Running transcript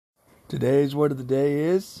Today's word of the day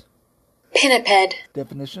is pinniped.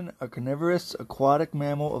 Definition: a carnivorous aquatic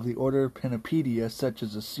mammal of the order Pinnipedia, such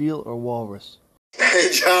as a seal or walrus. Hey,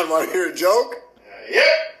 John, want to hear a joke? Yep.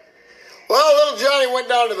 Well, little Johnny went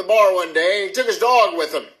down to the bar one day. He took his dog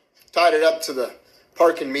with him, tied it up to the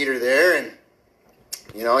parking meter there, and,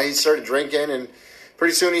 he started drinking, and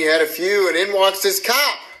pretty soon he had a few, and in walks this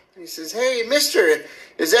cop. He says, "Hey, mister,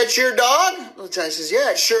 is that your dog?" Little Johnny says,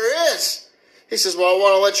 "Yeah, it sure is." He says, "Well, I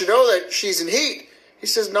want to let you know that she's in heat." He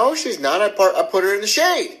says, "No, she's not. I put her in the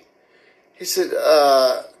shade." He said,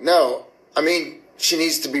 "No, I mean, she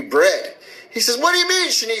needs to be bred." He says, "What do you mean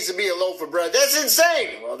she needs to be a loaf of bread? That's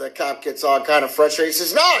insane." Well, that cop gets all kind of frustrated. He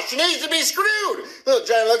says, "No, she needs to be screwed." Little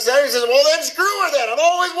Johnny looks at him and says, "Well, then screw her then. I've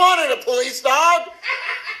always wanted a police dog."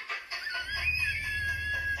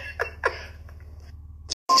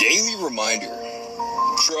 Daily reminder.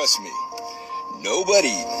 Trust me,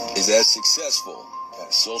 nobody is as successful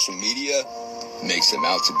as social media makes them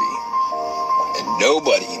out to be. And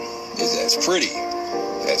nobody is as pretty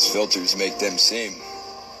as filters make them seem.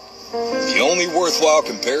 The only worthwhile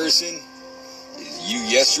comparison is you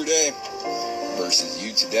yesterday versus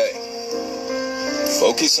you today.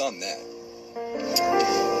 Focus on that.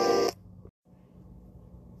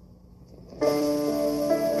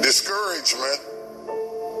 Discouragement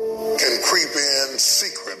can creep in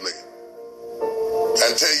secretly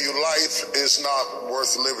and tell you life is not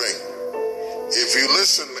worth living. If you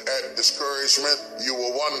listen at discouragement, you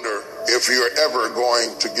will wonder if you're ever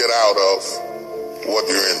going to get out of what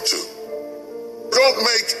you're into. Don't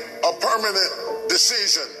make a permanent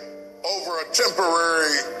decision over a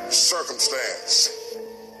temporary circumstance.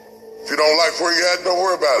 If you don't like where you're at, don't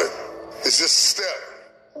worry about it. It's just a step.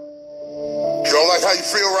 You don't like how you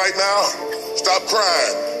feel right now? Stop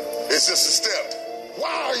crying. It's just a step.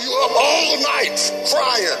 Why are you up all night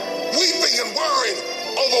crying, weeping and worrying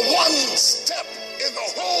over one step in the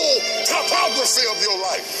whole topography of your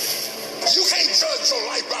life? You can't judge your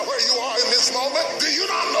life by where you are in this moment. Do you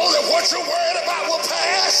not know that what you're worried about will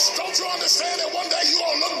pass? Don't you understand that one day you're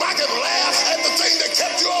going to look back and laugh at the thing that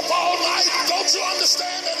kept you up all night? Don't you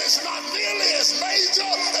understand that it's not nearly as major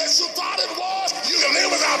as you thought it was? You can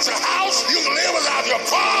live without your house. You can live without your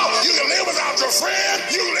car. You can live without your friend.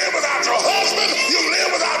 You can live without your husband. You can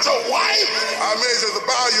live without your wife. I measure the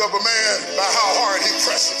value of a man by how hard he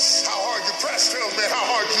presses. How hard you press tells me how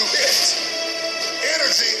hard you hit.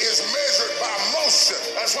 Energy is measured by motion.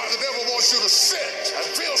 That's why the devil wants you to sit and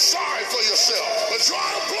feel sorry for yourself. But you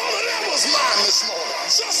ought to blow the devil's mind this morning.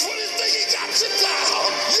 Just when you think he got you down,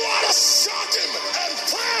 you ought to shock him and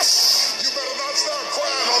press. You better not start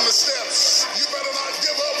crying on the steps. You better not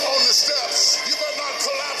give up on the steps. You better not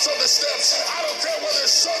collapse on the steps. I don't care whether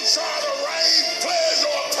it's sunshine or rain,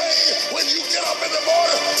 pleasure or pain. When you get up in the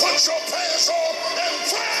morning, put your pants on and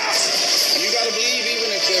press. You got to believe even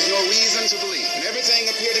if there's no reason to believe. And everything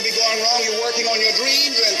appears to be going wrong. You're working on your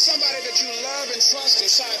dreams, and somebody that you love and trust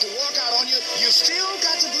decide to walk out on you. You still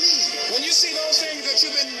got to believe. When you see those things that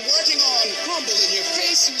you've been working on crumble in your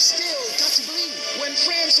face, you still got to believe. When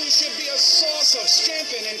friends who should be a source of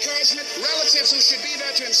strength and encouragement, relatives who should be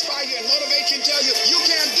there to inspire you and motivate you and tell you you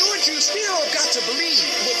can't do it, you still got to believe.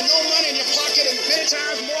 With no money in your pocket and many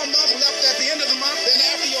times more month left at the end of the month than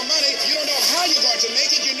after your money, you don't know how you're going to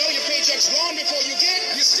make it. You know your paycheck's gone before you get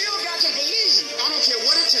it. You still got to believe. I don't care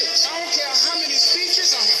what it takes. I don't care how many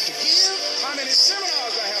speeches I have to give, how many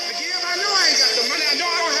seminars I have to give. I know I ain't got the money. I know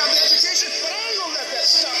I don't have the education, but I ain't going to let that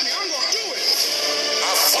stop me. I'm going to do it.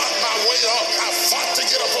 I fought my way up. I fought to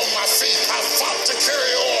get up on my feet. I fought to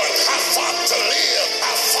carry on. I fought to live.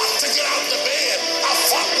 I fought to get out of bed. I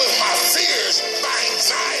fought with my fears, my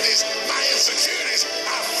anxieties, my insecurities.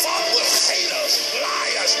 I fought with haters,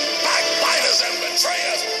 liars, backbiters, and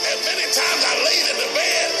betrayers. And many times I laid in the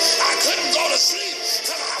bed. I couldn't go to sleep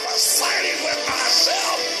because I was fighting with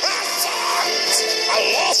myself. I fought. I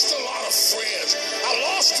lost a lot of friends. I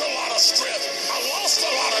lost a lot of strength. I lost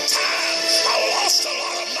a lot of time. I lost a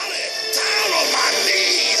lot of money. Down on my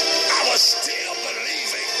knees, I was still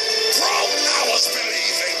believing. Broke, I was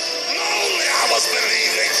believing. Lonely, I was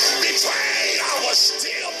believing. Betrayed, I was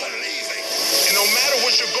still believing. And no matter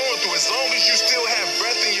what you're going through, as long as you still have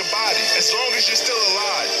breath in your body, as long as you're still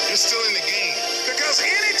alive, you're still in the game. Because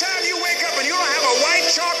anytime you wake up and you don't have a white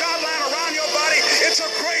chalk outline around your body, it's a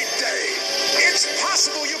great day. It's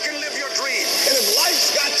possible you can live your dream. And if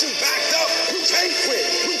life's got you backed up, you can't quit.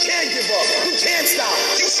 You can't give up. You can't stop.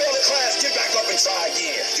 You fail a class, get back up and try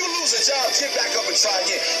again. You lose a job, get back up and try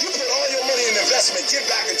again. You put all your money in investment, get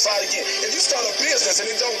back and try again. If you start a business and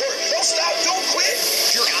it don't work, don't stop, don't quit.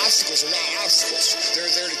 Your obstacles are not obstacles.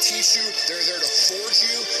 They're there to teach you. They're there to forge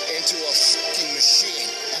you into a fucking machine.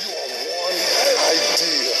 You are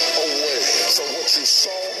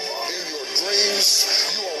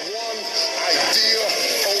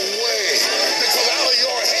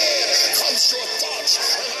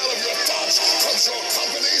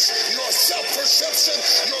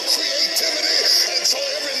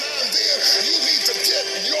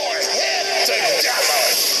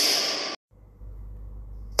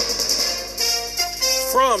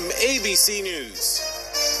ABC News.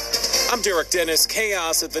 I'm Derek Dennis.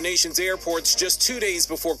 Chaos at the nation's airports just 2 days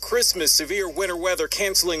before Christmas. Severe winter weather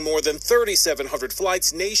canceling more than 3,700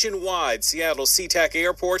 flights nationwide. Seattle's SeaTac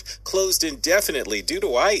Airport closed indefinitely due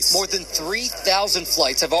to ice. More than 3,000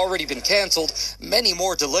 flights have already been canceled, many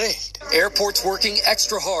more delayed. Airports working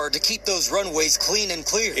extra hard to keep those runways clean and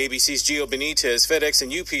clear. ABC's Gio Benitez, FedEx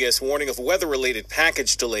and UPS warning of weather-related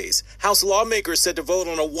package delays. House lawmakers set to vote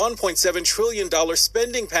on a $1.7 trillion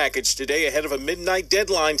spending package today ahead of a midnight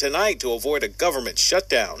deadline tonight to avoid a government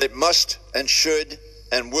shutdown. It must and should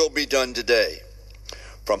and will be done today.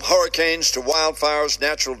 From hurricanes to wildfires,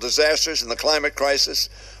 natural disasters, and the climate crisis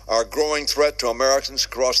are a growing threat to Americans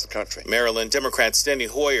across the country. Maryland Democrat Steny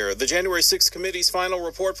Hoyer. The January 6th committee's final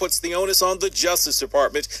report puts the onus on the Justice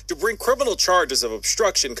Department to bring criminal charges of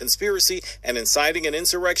obstruction, conspiracy, and inciting an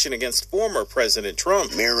insurrection against former President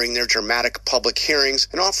Trump. Mirroring their dramatic public hearings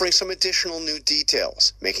and offering some additional new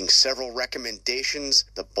details, making several recommendations,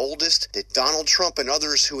 the boldest that Donald Trump and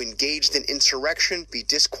others who engaged in insurrection be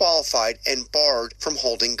disqualified and barred from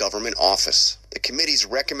holding government office. The committee's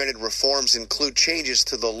recommended reforms include changes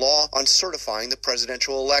to the law on certifying the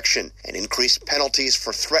presidential election and increased penalties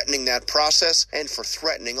for threatening that process and for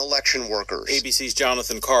threatening election workers. ABC's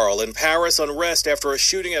Jonathan Karl. In Paris, unrest after a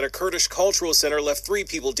shooting at a Kurdish cultural center left 3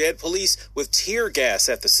 people dead. Police with tear gas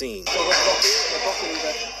at the scene.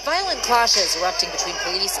 Violent clashes erupting between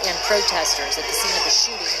police and protesters at the scene of a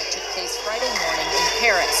shooting that took place Friday morning in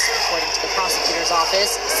Paris. According to the prosecutor's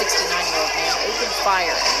office, a 69-year-old man opened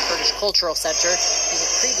fire at the Kurdish cultural center. He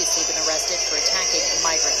had previously been arrested for attacking a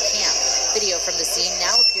migrant camp. Video from the scene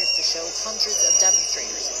now appears to show hundreds of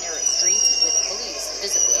demonstrators in narrow streets with police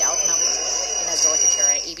visibly outnumbered. Inez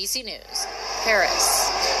Delicatera, ABC News, Paris.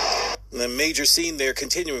 The major scene there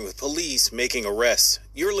continuing with police making arrests.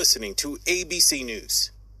 You're listening to ABC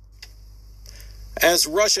News. As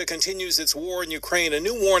Russia continues its war in Ukraine, a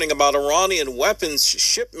new warning about Iranian weapons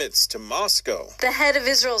shipments to Moscow. The head of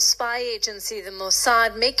Israel's spy agency, the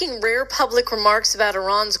Mossad, making rare public remarks about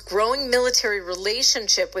Iran's growing military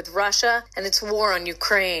relationship with Russia and its war on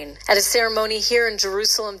Ukraine. At a ceremony here in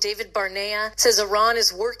Jerusalem, David Barnea says Iran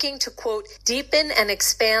is working to, quote, deepen and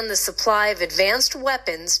expand the supply of advanced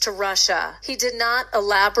weapons to Russia. He did not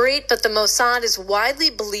elaborate, but the Mossad is widely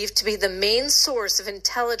believed to be the main source of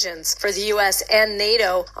intelligence for the U.S. and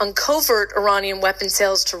NATO on covert Iranian weapon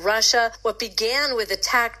sales to Russia, what began with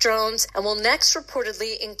attack drones and will next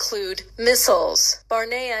reportedly include missiles.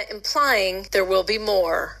 Barnea implying there will be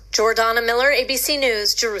more. Jordana Miller, ABC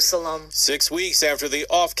News, Jerusalem. 6 weeks after the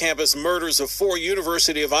off-campus murders of 4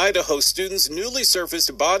 University of Idaho students, newly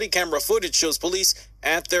surfaced body camera footage shows police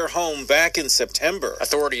at their home back in September.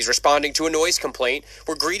 Authorities responding to a noise complaint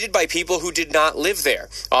were greeted by people who did not live there.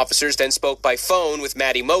 Officers then spoke by phone with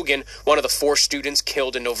Maddie Mogan, one of the 4 students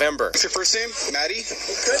killed in November. What's your first name? Maddie? It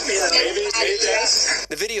could be the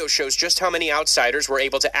The video shows just how many outsiders were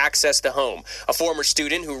able to access the home. A former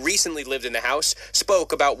student who recently lived in the house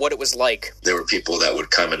spoke about what it was like. There were people that would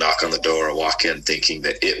come and knock on the door or walk in thinking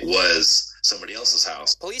that it was somebody else's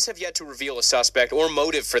house. Police have yet to reveal a suspect or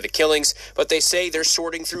motive for the killings, but they say they're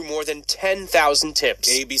sorting through more than 10,000 tips.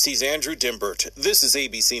 ABC's Andrew Dimbert. This is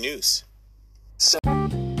ABC News.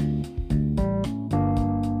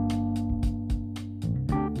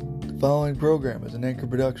 The following program is an Anchor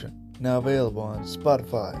production, now available on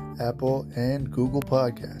Spotify, Apple, and Google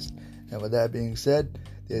Podcasts. And with that being said,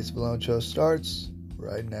 the Ace Malone Show starts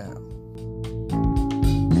right now.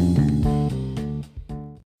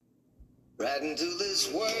 Right into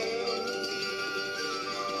this world,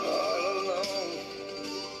 all alone.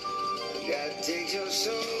 You gotta take your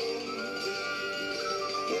soul,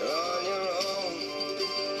 you're on your own.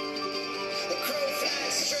 The crow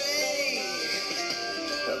flies straight,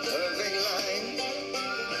 a perfect line.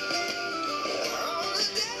 On the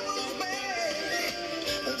devil's back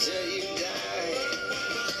until you die.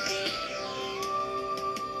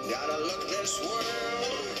 Gotta look this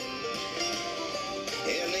world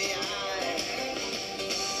in the eye.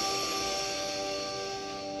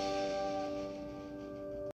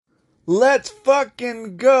 Let's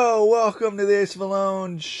fucking go! Welcome to the Ace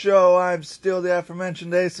Malone Show. I'm still the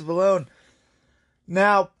aforementioned Ace Malone.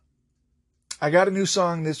 Now, I got a new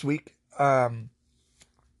song this week. A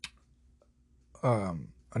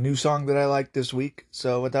new song that I like this week.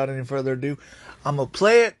 So without any further ado, I'm gonna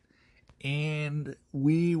play it, and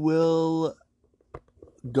we will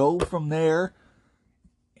go from there.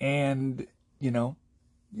 And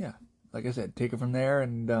like I said, take it from there.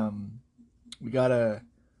 And we gotta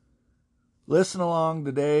listen along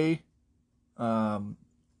today,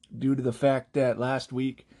 due to the fact that last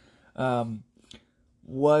week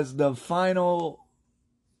was the final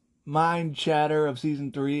mind chatter of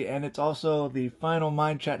season 3, and it's also the final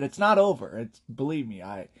mind chat. It's not over. It's, believe me,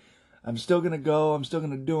 I'm still gonna go. I'm still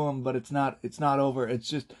gonna do them, but it's not over. It's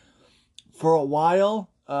just for a while,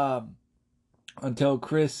 until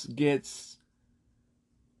Chris gets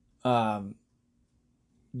around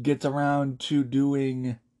to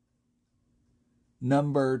doing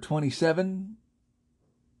number 27.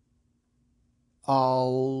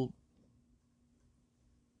 I'll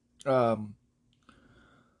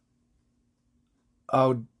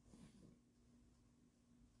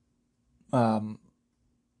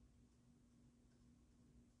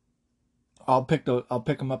pick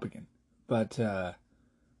them up again. But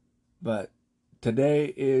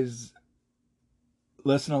today is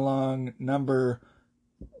listen along number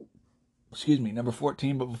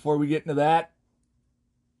 14. But before we get into that,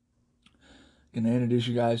 I'm gonna introduce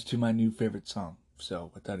you guys to my new favorite song. So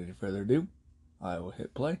without any further ado, I will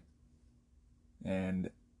hit play. And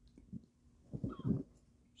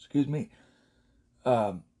excuse me,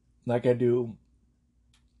 like I do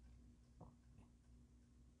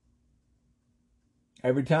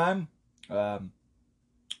every time,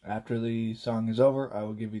 after the song is over, I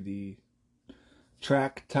will give you the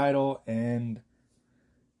track title and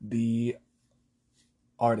the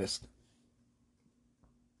artist.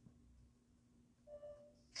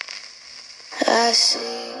 I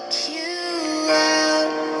seek you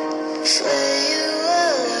out, slay you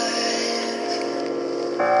alive.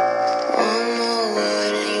 One more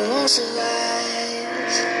word and you won't survive.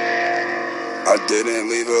 I didn't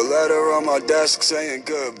leave a letter on my desk saying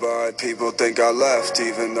goodbye. People think I left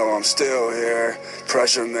even though I'm still here.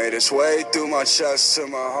 Pressure made its way through my chest to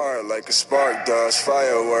my heart like a spark does.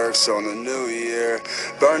 Fireworks on the new year,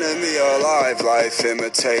 burning me alive. Life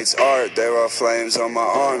imitates art. There are flames on my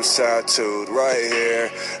arms tattooed right here.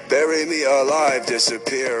 Bury me alive,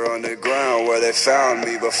 disappear underground where they found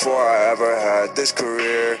me before I ever had this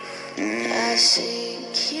career. I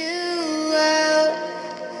seek you out,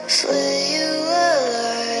 slay you alive.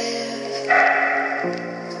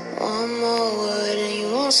 One more word and you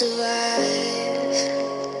won't survive.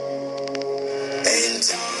 In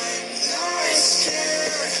time, I'm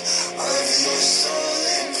scared of your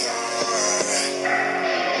stolen power.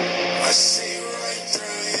 I see right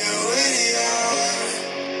through you, idiot.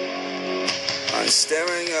 I'm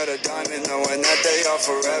staring at a diamond, knowing that they are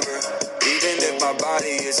forever. Even if my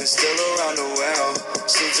body isn't still around the well.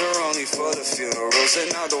 Suits are only for the funerals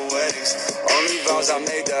and not the weddings. Only vows I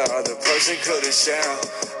made the other person couldn't share.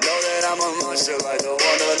 Know that I'm a monster like the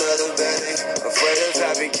one under the bedding. Afraid of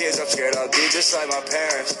having kids, I'm scared I'll be just like my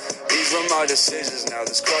parents. These were my decisions, now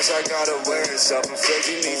this cross I gotta wear it.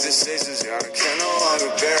 Self-inflicting these decisions, yeah, I can no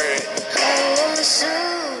longer bear it. I won't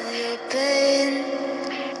soothe your pain,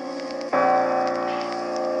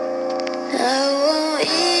 I won't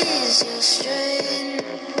ease your strain.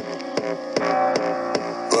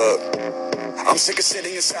 Look, I'm sick of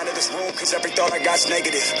sitting inside of this room cause every thought I got's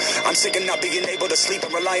negative. I'm sick of not being able to sleep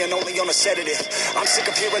and relying only on a sedative. I'm sick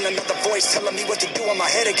of hearing another voice telling me what to do in my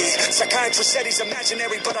head again. Psychiatrist said he's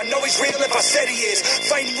imaginary, but I know he's real if I said he is.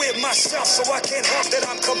 Fighting with myself so I can't help that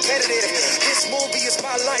I'm competitive. This movie is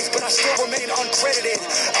my life, but I still remain uncredited.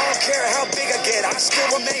 I don't care how big I get, I still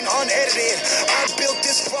remain unedited. I built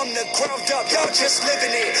this from the ground up, y'all just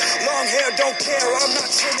living it. Long hair, don't care, I'm not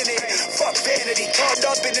trimming it. Fuck vanity, caught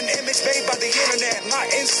up in an image made by the internet. My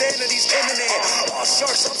insanity's imminent. All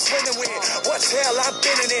sharks I'm swimming with. What's hell, I've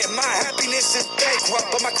been in it. My happiness is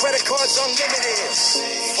bankrupt, but my credit card's unlimited.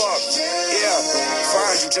 Fuck, yeah.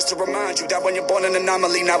 Find you just to remind you that when you're born an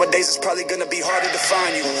anomaly, nowadays it's probably gonna be harder to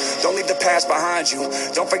find you. Don't leave the past behind you.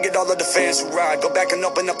 Don't forget all of the fans who ride. Go back and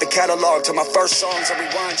open up the catalog to my first songs and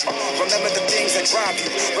rewind you. Remember the things that drive you.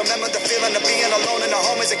 Remember the feeling of being alone in a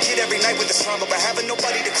home as a kid every night with the trauma, but having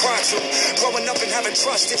nobody to cry to. Growing up and having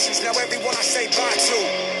trust issues, now everyone I say bye to.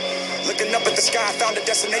 Looking up at the sky, found a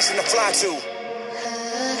destination to fly to.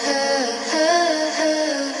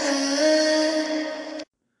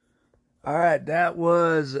 Alright, that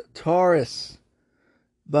was Taurus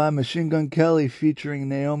by Machine Gun Kelly featuring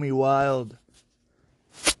Naomi Wild.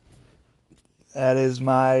 That is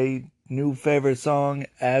my new favorite song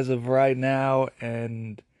as of right now,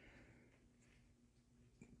 and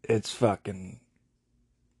it's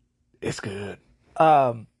good.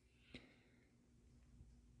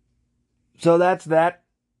 So that's that.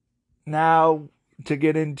 Now, to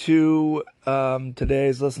get into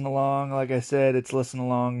today's listen along, like I said, it's listen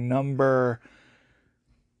along number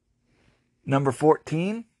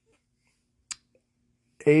 14.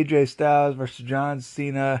 AJ Styles versus John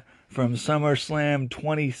Cena from SummerSlam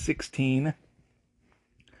 2016.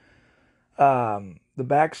 The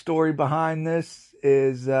backstory behind this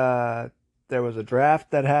is there was a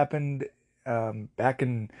draft that happened back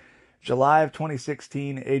in July of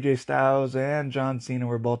 2016. AJ Styles and John Cena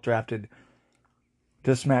were both drafted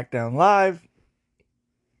to SmackDown Live.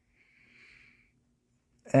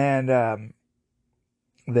 And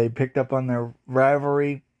they picked up on their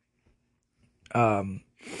rivalry.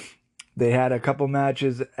 They had a couple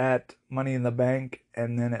matches at Money in the Bank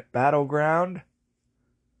and then at Battleground.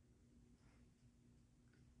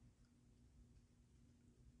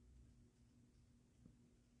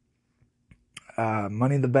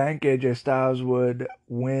 Money in the Bank, AJ Styles would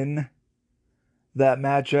win that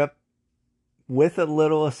matchup with a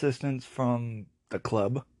little assistance from the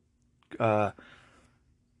club.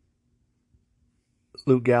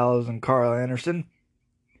 Luke Gallows and Carl Anderson.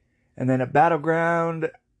 And then at Battleground,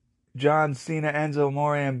 John Cena, Enzo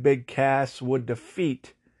Amore, and Big Cass would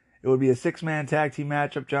defeat. It would be a 6-man tag team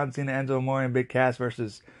matchup. John Cena, Enzo Amore, and Big Cass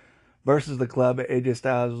versus the club. AJ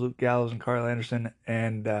Styles, Luke Gallows, and Carl Anderson.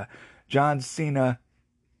 And John Cena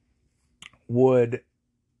would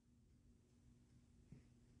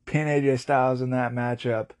pin AJ Styles in that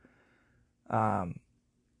matchup to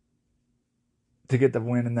get the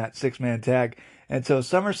win in that 6-man tag. And so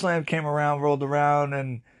SummerSlam came around, rolled around,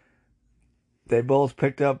 and they both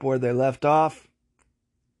picked up where they left off.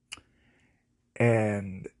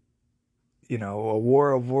 And, you know, a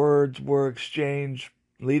war of words were exchanged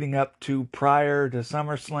leading up to prior to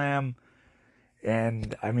SummerSlam.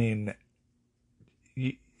 And, I mean,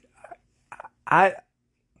 I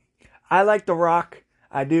like The Rock.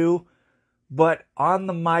 I do. But on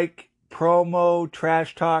the mic, promo,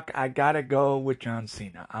 trash talk, I gotta go with John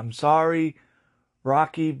Cena. I'm sorry,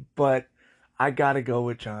 Rocky, but I gotta go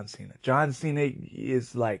with John Cena. John Cena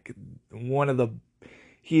is like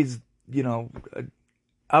he's, you know,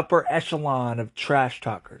 upper echelon of trash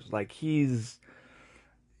talkers. Like, he's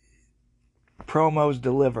promos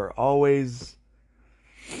deliver. Always,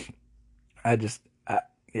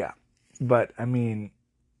 yeah. But, I mean,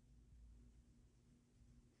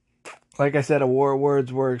 like I said, a war of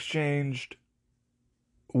words were exchanged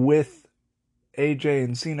with AJ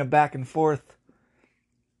and Cena back and forth.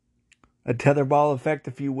 A tetherball effect,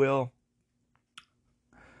 if you will.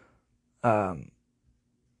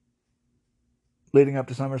 Leading up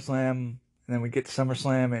to SummerSlam. And then we get to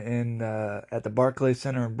SummerSlam at the Barclays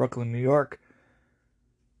Center in Brooklyn, New York.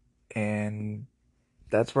 And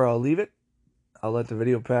that's where I'll leave it. I'll let the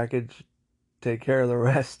video package take care of the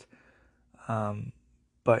rest.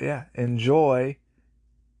 But yeah, enjoy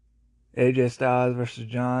AJ Styles versus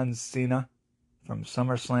John Cena from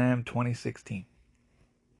SummerSlam 2016.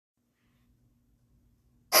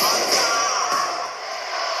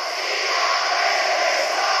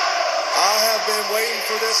 Waiting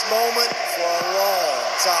for this moment for a long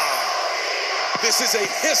time. This is a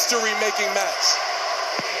history-making match.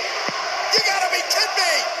 You gotta be kidding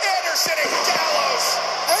me! Anderson and Gallows!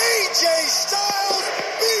 AJ Styles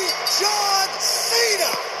beat John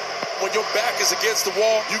Cena! When your back is against the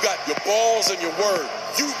wall, you got your balls and your word.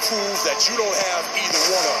 You prove that you don't have either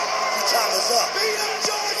one of them. Your time is up. Beat up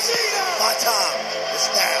John Cena! My time is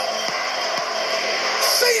now.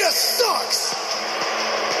 Cena sucks!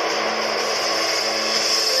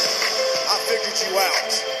 Figured you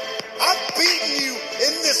out. I've beaten you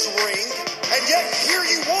in this ring, and yet here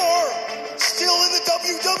you are, still in the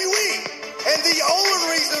WWE. And the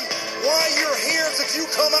only reason why you're here is if you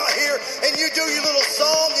come out here and you do your little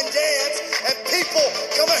song and dance, and people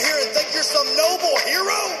come out here and think you're some noble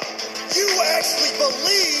hero. You actually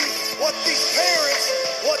believe what these parents,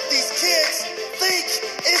 what these kids think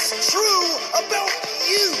is true about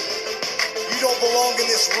you. You don't belong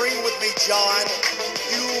in this ring with me, John.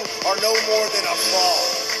 You are no more than a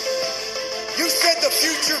fraud. You said the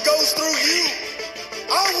future goes through you.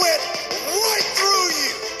 I went right through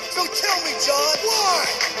you. So tell me, John, why?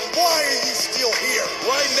 Why are you still here?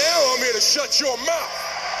 Right now, I'm here to shut your mouth.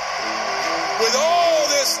 With all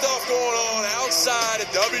this stuff going on outside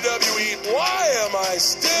of WWE, why am I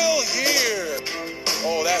still here?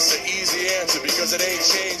 Oh, that's an easy answer because it ain't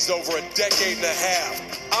changed over a decade and a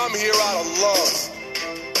half. I'm here out of love.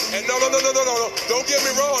 And no, don't get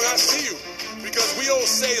me wrong, I see you. Because we don't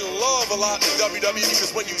say love a lot in WWE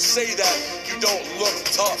because when you say that, you don't look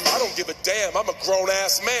tough. I don't give a damn, I'm a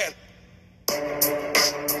grown-ass man.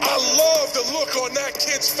 I love the look on that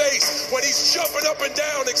kid's face when he's jumping up and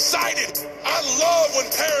down, excited. I love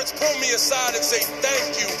when parents pull me aside and say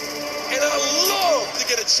thank you. And I love to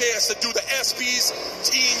get a chance to do the ESPYs,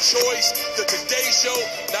 Teen Choice, the Today Show,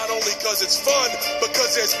 not only because it's fun,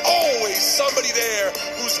 because there's always somebody there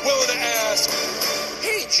who's willing to ask,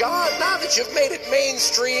 hey, John, now that you've made it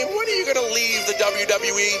mainstream, when are you going to leave the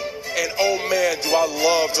WWE? And oh man, do I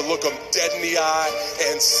love to look them dead in the eye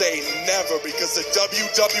and say never, because the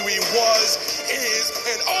WWE was, is,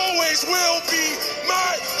 and always will be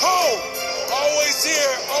my home. Always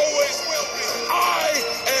here, always will be. I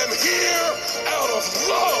am here out of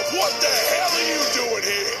love. What the hell are you doing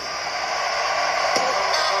here?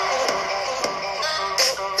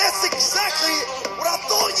 That's exactly what I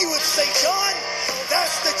thought you would say, John.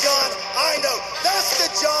 That's the John I know. That's the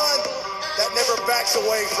John that never backs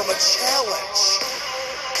away from a challenge.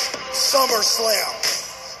 SummerSlam.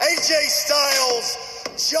 AJ Styles,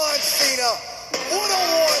 John Cena,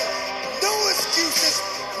 one-on-one, no excuses,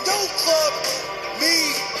 no club,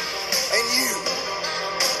 me and you.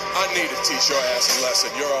 I need to teach your ass a lesson.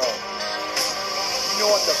 You're on. You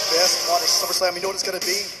know what the best part of SummerSlam, you know what it's going to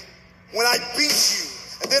be? When I beat you,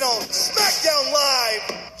 and then on SmackDown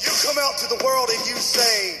Live, you come out to the world and you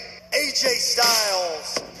say, AJ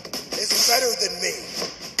Styles is better than me.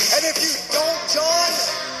 And if you don't, John,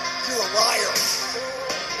 you're a liar.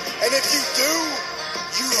 And if you do,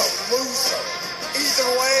 you're a loser. Either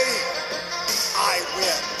way, I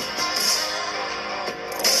win.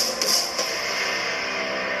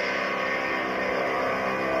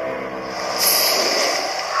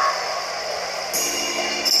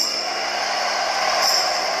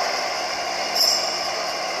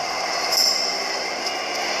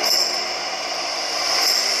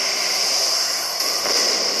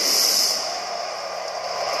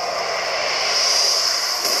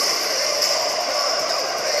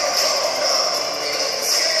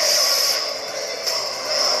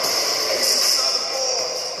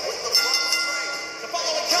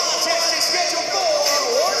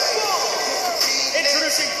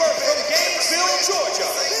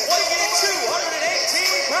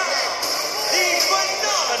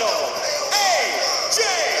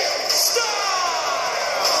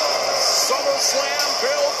 SummerSlam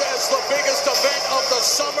billed as the biggest event of the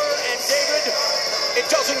summer, and David, it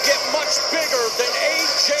doesn't get much bigger than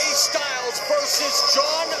AJ Styles versus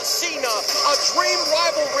John Cena, a dream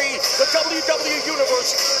rivalry the WWE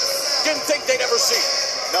Universe didn't think they'd ever see.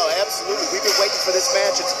 No, absolutely. We've been waiting for this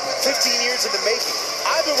match. It's 15 years in the making.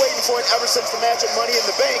 I've been waiting for it ever since the match at Money in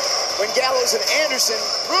the Bank when Gallows and Anderson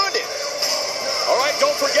ruined it. All right,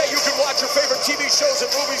 don't forget you can watch your favorite TV shows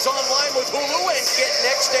and movies online with Hulu and get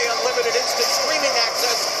next day unlimited instant streaming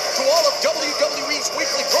access to all of WWE's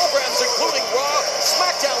weekly programs, including Raw,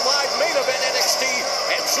 SmackDown Live, Main Event, NXT,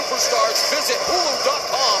 and Superstars. Visit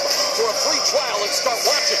Hulu.com for a free trial and start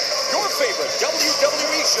watching your favorite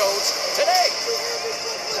WWE shows today.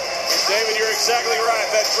 And David, you're exactly right.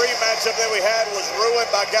 That dream matchup that we had was ruined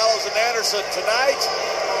by Gallows and Anderson. Tonight,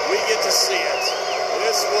 we get to see it.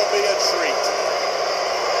 This will be a treat.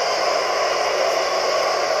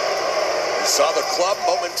 We saw the club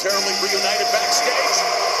momentarily reunited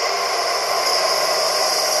backstage.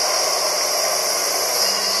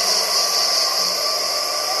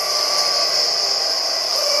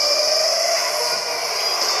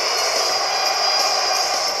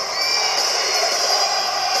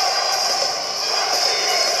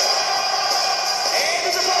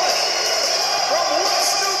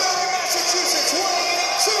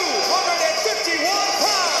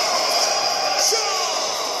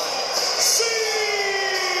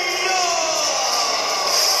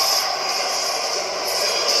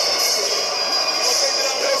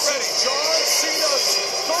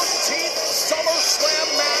 SummerSlam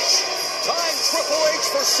match, tying Triple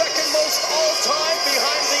H for second most all-time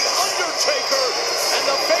behind The Undertaker, and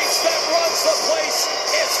the face that runs the place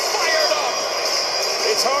is fired up.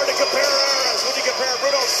 It's hard to compare eras when you compare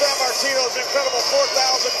Bruno Sammartino's incredible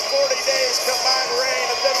 4,040 days combined reign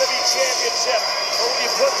of WWE Championship, or when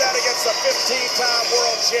you put that against the 15-time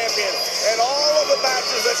world champion and all of the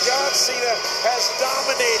matches that John Cena has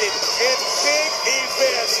dominated in big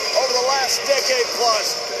events over the last decade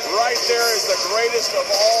plus. Right there is the greatest of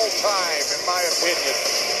all time, in my opinion.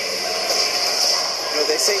 You know,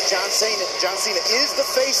 they say John Cena is the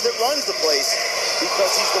face that runs the place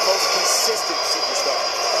because he's the most consistent superstar.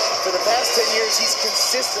 For the past 10 years, he's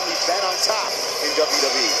consistently been on top in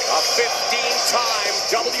WWE. A 15-time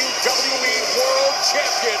WWE World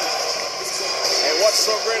Champion. And what's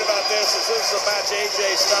so great about this is a match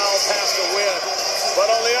AJ Styles has to win. But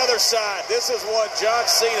on the other side, this is one John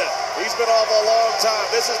Cena. He's been off a long time.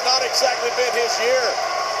 This has not exactly been his year.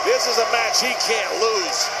 This is a match he can't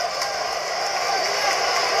lose.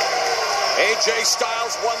 AJ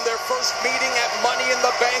Styles won their first meeting at Money in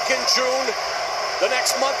the Bank in June. The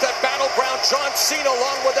next month at Battleground, John Cena,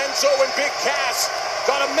 along with Enzo and Big Cass,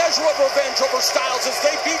 got a measure of revenge over Styles as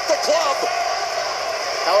they beat the club.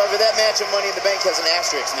 However, that match of Money in the Bank has an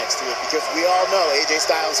asterisk next to it because we all know AJ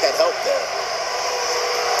Styles had help there.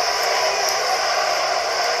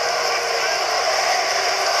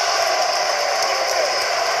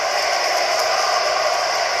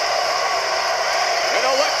 An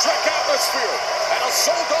electric atmosphere at a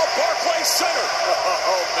sold-out Barclays Center.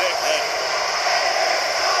 Oh, man.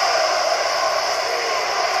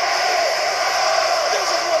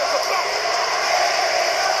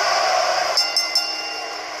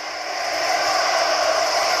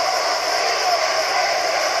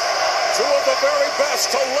 Two of the very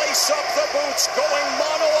best to lace up the boots, going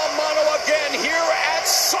mano a mano again here at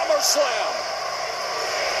SummerSlam.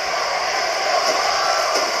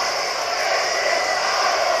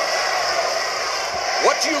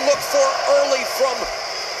 What do you look for early from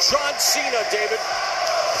John Cena, David?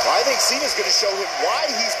 Well, I think Cena's going to show him why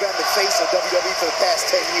he's been the face of WWE for the past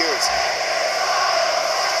 10 years.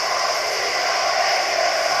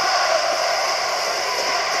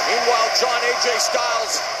 Meanwhile, John AJ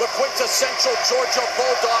Styles, the quintessential Georgia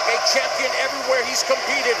Bulldog, a champion everywhere he's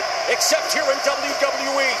competed, except here in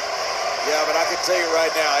WWE. Yeah, but I can tell you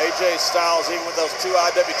right now, AJ Styles, even with those 2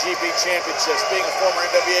 IWGP championships, being a former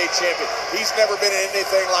NWA champion, he's never been in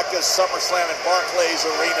anything like this SummerSlam in Barclays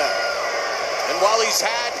Arena. And while he's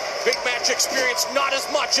had big match experience, not as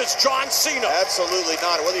much as John Cena. Absolutely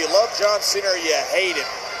not. Whether you love John Cena or you hate him,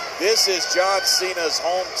 this is John Cena's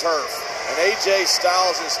home turf. And AJ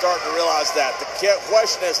Styles is starting to realize that. The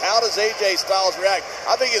question is, how does AJ Styles react?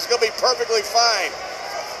 I think he's going to be perfectly fine.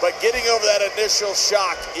 But getting over that initial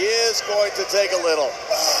shock is going to take a little.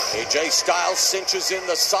 AJ Styles cinches in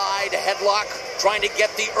the side headlock, trying to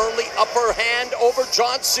get the early upper hand over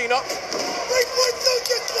John Cena.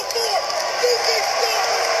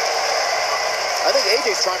 I think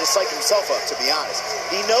AJ's trying to psych himself up, to be honest.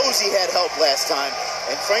 He knows he had help last time,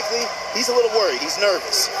 and frankly, he's a little worried. He's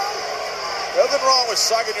nervous. Nothing wrong with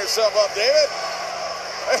psyching yourself up, David.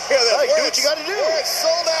 Hey, do what you got to do. Yeah, it's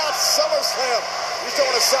sold out SummerSlam. You just don't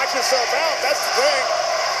want to psych yourself out. That's the thing.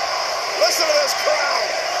 Listen to this crowd.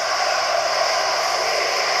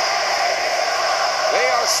 They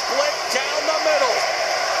are split down the middle.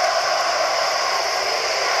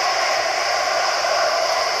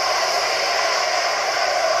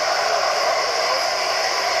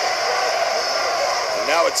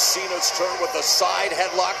 Now it's Cena's turn with the side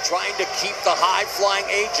headlock, trying to keep the high-flying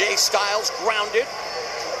AJ Styles grounded.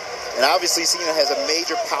 And obviously Cena has a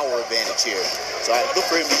major power advantage here. So I look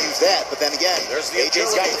for him to use that. But then again, there's the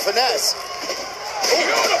AJ's got the finesse.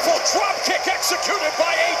 Beautiful drop kick executed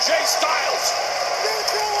by AJ Styles.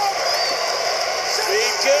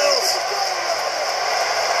 Speed kills.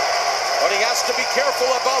 But he has to be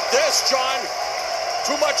careful about this, John.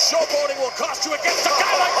 Too much showboating will cost you against a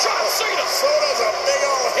guy like John Cena. So does a big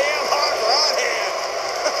old ham-hock right hand.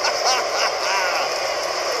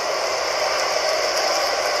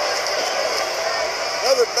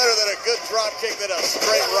 Nothing better than a good drop kick than a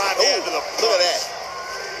straight right hand to the punch. Look at that.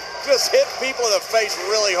 Just hit people in the face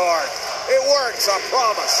really hard. It works, I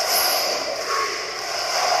promise.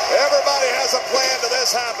 Everybody has a plan to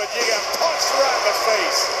this happen. You get punched right in the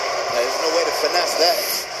face. There's no way to finesse that.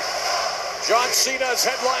 John Cena has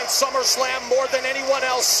headlined SummerSlam more than anyone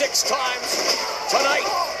else 6 times tonight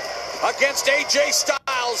against AJ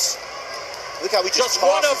Styles. Look how we just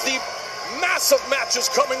one of the massive matches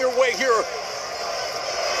coming your way here.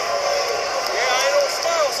 Yeah, I ain't no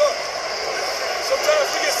smiles, huh? Sometimes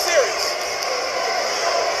we get serious.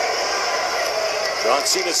 John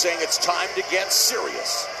Cena saying it's time to get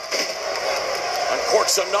serious.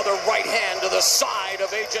 Uncorks another right hand to the side of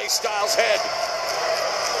AJ Styles' head.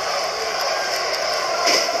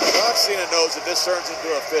 John Cena knows if this turns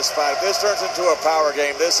into a fist fight, if this turns into a power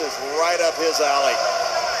game, this is right up his alley.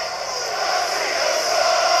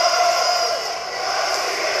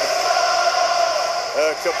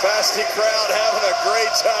 A capacity crowd having a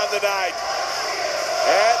great time tonight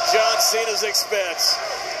at John Cena's expense.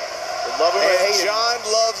 Love him or hate him. John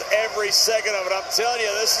loves every second of it. I'm telling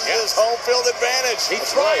you, this is his home field advantage. He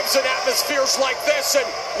thrives in atmospheres like this and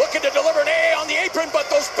looking to deliver an A on the apron, but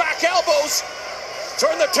those back elbows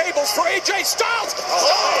turn the tables for AJ Styles.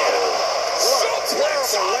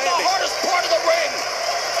 Suplex on the hardest part of the ring.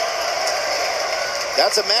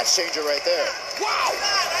 That's a match changer right there. Wow.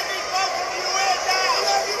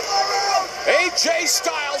 AJ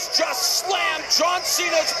Styles just slammed John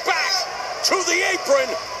Cena's back to the apron,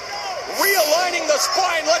 realigning the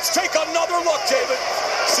spine. Let's take another look, David.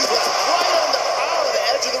 See, that's right on the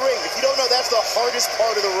edge of the ring. If you don't know, that's the hardest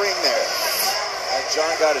part of the ring there. And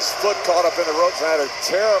John got his foot caught up in the ropes and had a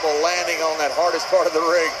terrible landing on that hardest part of the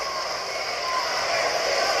ring.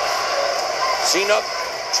 Cena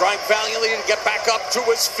Trying valiantly to get back up to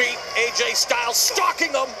his feet. AJ Styles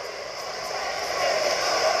stalking him.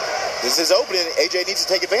 This is opening. AJ needs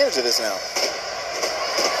to take advantage of this now.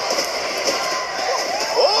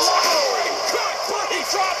 Good body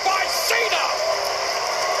drop by Cena.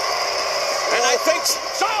 And I think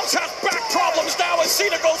Styles has back problems now as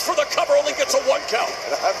Cena goes for the cover, only gets a 1 count.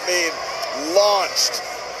 I mean, launched.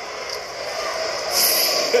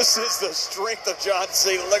 This is the strength of John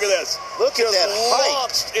Cena. Look at this. Look at that height.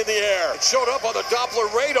 Launched in the air. It showed up on the Doppler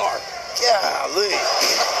radar. Golly.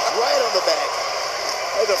 Right on the back.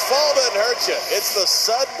 Hey, the fall doesn't hurt you. It's the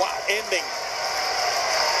sudden ending.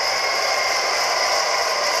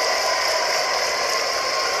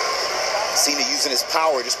 Cena using his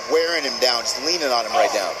power, just wearing him down, just leaning on him right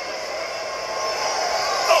now.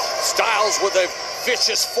 Styles with a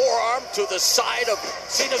vicious forearm to the side of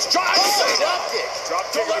Cena's drive. Drop kick.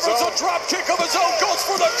 Delivers a drop kick of his own, goes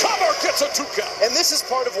for the cover, gets a 2 count. And this is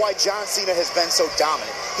part of why John Cena has been so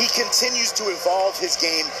dominant. He continues to evolve his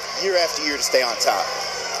game year after year to stay on top.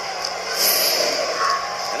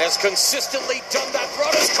 And has consistently done that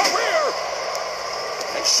throughout his career.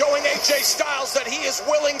 And showing AJ Styles that he is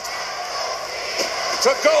willing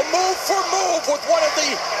to go move for move with one of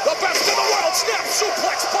the best in the world. Snap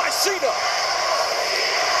suplex by Cena.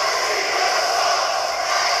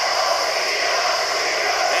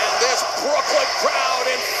 And this Brooklyn crowd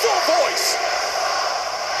in full voice.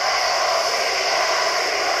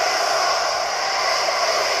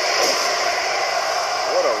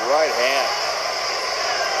 What a right hand.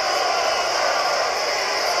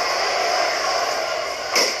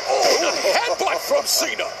 Headbutt from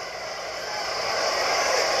Cena.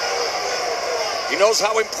 He knows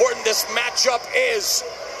how important this matchup is,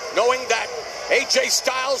 knowing that AJ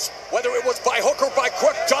Styles, whether it was by hook or by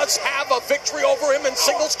crook, does have a victory over him in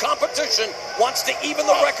singles competition, wants to even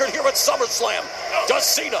the record here at SummerSlam. Does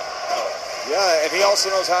Cena? Yeah, and he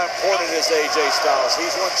also knows how important it is to AJ Styles.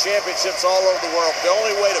 He's won championships all over the world. The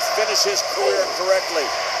only way to finish his career correctly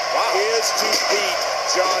is to beat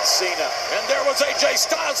John Cena. And there was AJ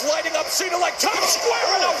Styles lighting up Cena like Times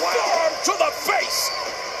Square and a forearm to the face.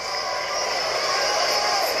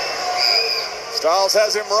 Styles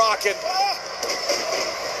has him rocking.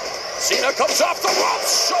 Cena comes off the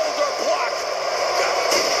ropes, shoulder block.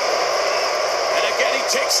 And again, he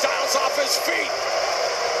takes Styles off his feet.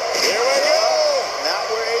 Here we go. Not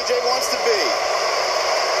where AJ wants to be.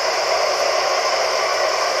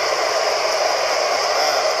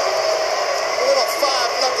 A little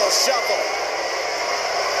 5-knuckle shuffle.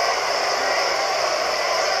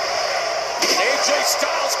 AJ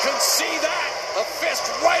Styles can see that. A fist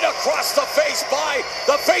right across the face by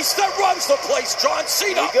the face that runs the place, John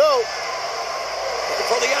Cena. Here we go. Looking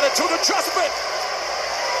for the attitude adjustment.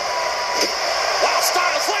 Wow,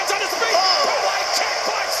 Styles lands on his feet. Leg kick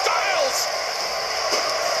by Styles.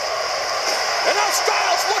 And now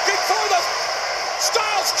Styles looking for the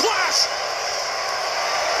Styles clash.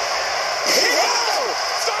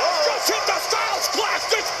 Styles just hit the Styles clash.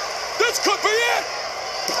 This could be it.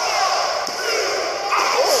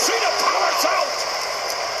 Cena powers out.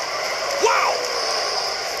 Wow.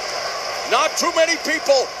 Not too many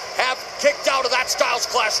people have kicked out of that Styles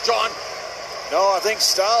clash, John. No, I think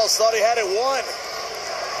Styles thought he had it won.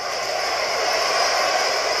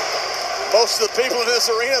 Most of the people in this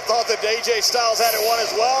arena thought that AJ Styles had it won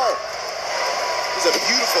as well. There's a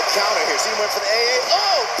beautiful counter here. Cena went for the AA.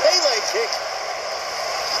 Oh, Pele kick.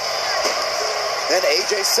 Then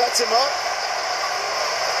AJ sets him up.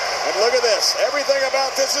 And look at this. Everything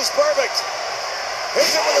about this is perfect.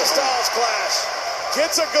 Hits him with a Styles clash.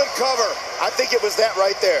 Gets a good cover. I think it was that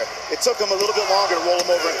right there. It took him a little bit longer to roll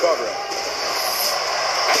him over and cover him.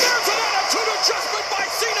 And there's an attitude adjustment by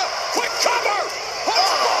Cena. Quick cover.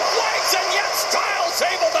 Hooks both legs, and yet Styles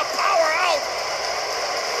able to power out.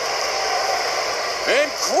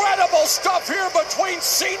 Incredible stuff here between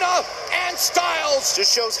Cena and Styles.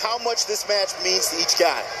 Just shows how much this match means to each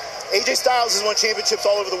guy. AJ Styles has won championships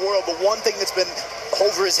all over the world, but one thing that's been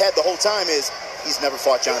over his head the whole time is he's never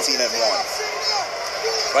fought John Cena and won.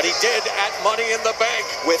 But he did at Money in the Bank.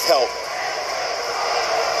 With help.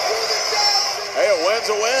 Hey, a win's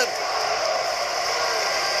a win.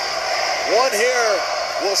 One here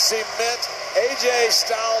will cement AJ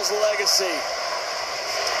Styles' legacy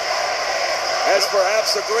as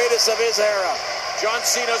perhaps the greatest of his era. John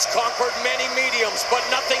Cena's conquered many mediums, but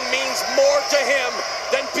nothing means more to him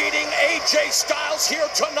than beating AJ Styles here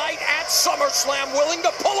tonight at SummerSlam, willing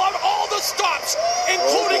to pull out all the stops,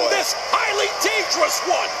 including this highly dangerous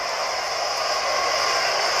one.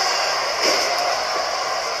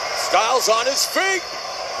 Styles on his feet.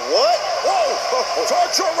 What? Whoa!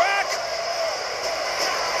 Torture rack.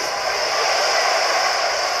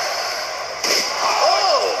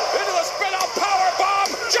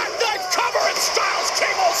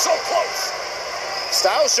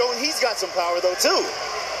 Styles showing he's got some power, though, too.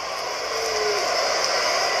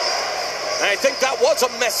 And I think that was a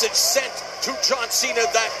message sent to John Cena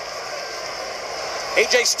that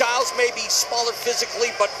AJ Styles may be smaller physically,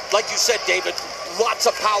 but like you said, David, lots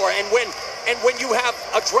of power. And when you have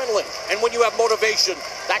adrenaline and when you have motivation,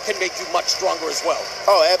 that can make you much stronger as well.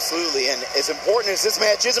 Oh, absolutely. And as important as this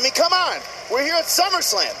match is, I mean, come on. We're here at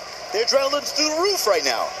SummerSlam. The adrenaline's through the roof right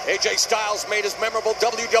now. AJ Styles made his memorable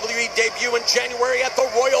WWE debut in January at the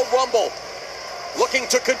Royal Rumble, looking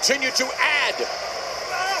to continue to add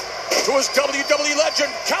to his WWE legend,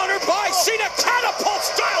 countered by Cena, catapult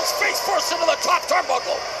Styles face first into the top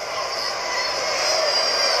turnbuckle.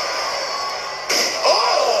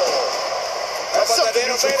 That's How about that something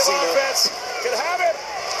new from innovative Cena. offense? Can have it.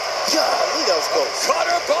 Golly, that was close.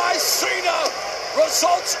 Cutter by Cena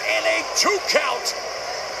results in a 2 count.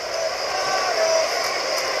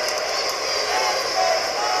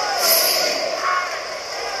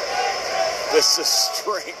 This is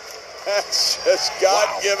strength. That's just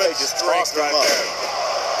God-given strength right there.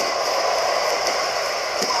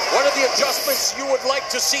 What are the adjustments you would like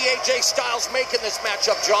to see AJ Styles make in this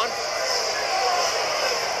matchup, John?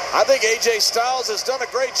 I think AJ Styles has done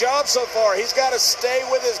a great job so far. He's got to stay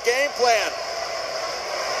with his game plan.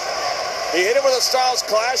 He hit him with a Styles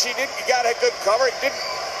Clash. He got a good cover. He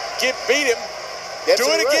didn't beat him.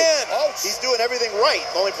 Do it again. Oh, he's doing everything right.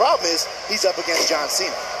 The only problem is he's up against John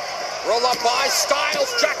Cena. Roll up by Styles,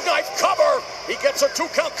 jackknife cover. He gets a 2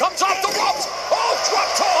 count, comes off the ropes. Oh, drop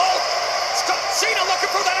toe hold. Cena looking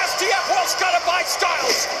for that STF. Well, scuttered by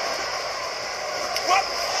Styles. What?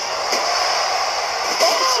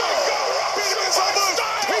 Beat him with his own move.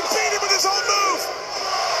 He beat him with his own move.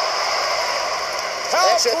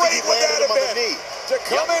 How Actually, great would that have been knee. to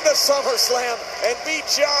come into SummerSlam and beat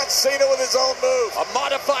John Cena with his own move? A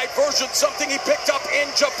modified version, something he picked up in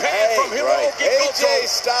Japan from Hiroki Goto. AJ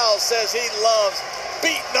Styles says he loves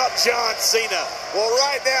beating up John Cena. Well,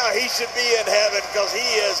 right now he should be in heaven because he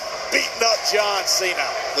is beating up John Cena.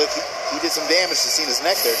 Look, he did some damage to Cena's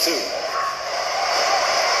neck there, too.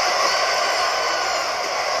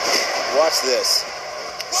 Watch this.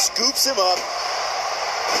 Scoops him up.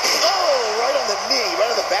 Oh, right on the knee, right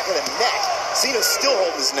on the back of the neck. Cena's still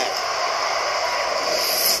holding his neck.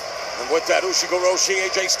 And with that Ushigoroshi,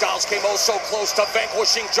 AJ Styles came oh so close to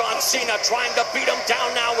vanquishing John Cena, trying to beat him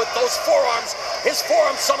down now with those forearms. His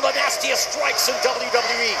forearms, some of the nastiest strikes in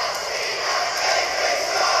WWE.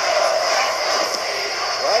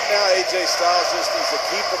 Right now, AJ Styles just needs to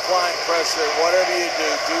keep applying pressure. Whatever you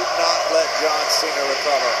do not let John Cena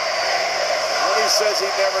recover. When he says he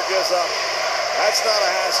never gives up, that's not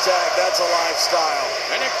a hashtag, that's a lifestyle.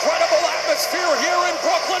 An incredible atmosphere here in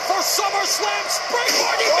Brooklyn for SummerSlam.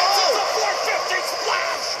 Springboard, he misses the 450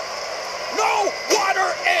 splash. No water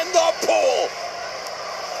in the pool.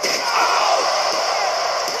 Oh!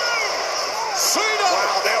 Cena!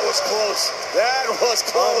 Wow, that was close. That was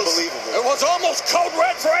close. Unbelievable. It was almost code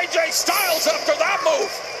red for AJ Styles after that move.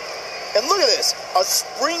 And look at this. A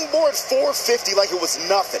springboard 450 like it was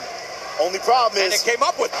nothing. Only problem is... And it came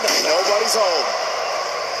up with nothing. Nobody's home.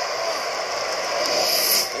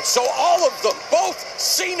 And so all of them, both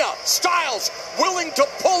Cena, Styles, willing to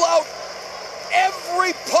pull out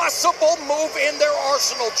every possible move in their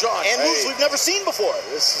arsenal, John. And moves we've never seen before.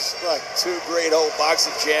 This is like 2 great old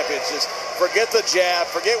boxing champions. Just forget the jab,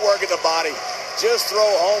 forget working the body. Just throw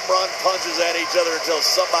home run punches at each other until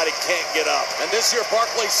somebody can't get up. And this year,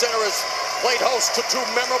 Barclays Center has played host to 2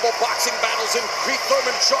 memorable boxing battles in Keith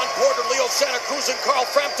Thurman, Sean Porter, Leo Santa Cruz, and Carl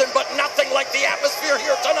Frampton, but nothing like the atmosphere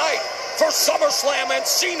here tonight for SummerSlam and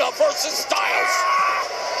Cena versus Styles.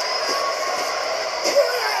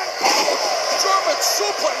 Oh, German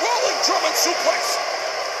suplex, rolling German suplex.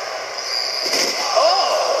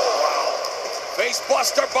 Oh, wow. Face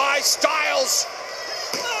buster by Styles.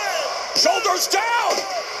 Shoulders down.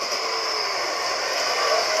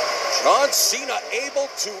 John Cena able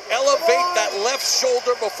to elevate that left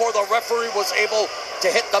shoulder before the referee was able to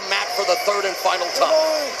hit the mat for the 3rd and final time.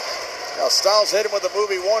 Now Styles hit him with the move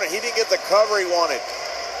he wanted. He didn't get the cover he wanted.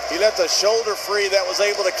 He let the shoulder free that was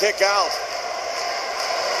able to kick out.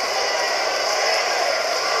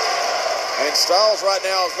 And Styles right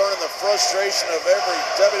now is learning the frustration of every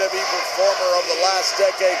WWE performer of the last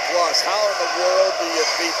decade plus. How in the world do you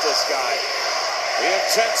beat this guy? The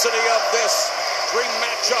intensity of this dream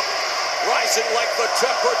matchup rising like the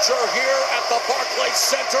temperature here at the Barclays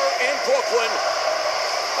Center in Brooklyn.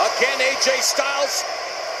 Again, AJ Styles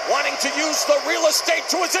wanting to use the real estate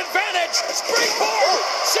to his advantage. Springboard!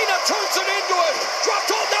 Cena turns it into it. Dropped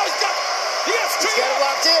hold, now he's got the STF. He's got it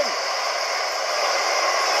locked in.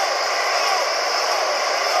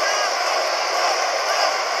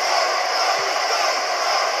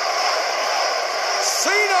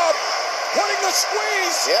 the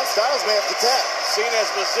squeeze. Yeah, Styles may have to tap. Cena has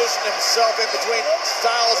positioned himself in between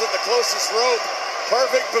Styles and the closest rope.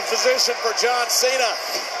 Perfect position for John Cena.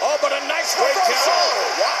 Oh, but a nice Great reversal.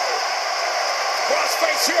 counter. Wow.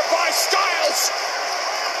 Crossface here by Styles.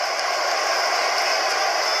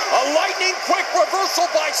 A lightning quick reversal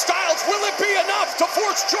by Styles. Will it be enough to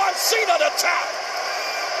force John Cena to tap?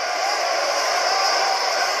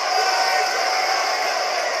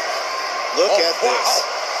 Look at wow. this.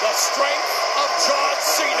 The strength of John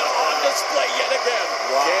Cena on display yet again.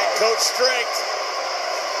 Wow. Can't coach strength.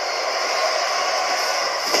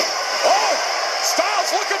 Oh! Styles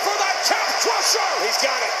looking for that calf crusher. He's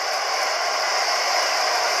got it.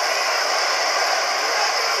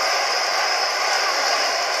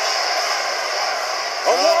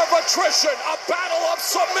 A war of attrition, a battle of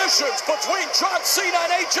submissions between John Cena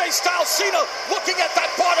and AJ Styles. Cena looking at that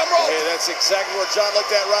bottom rope. Hey, that's exactly where John looked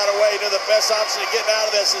at right away. He knew the best option to get out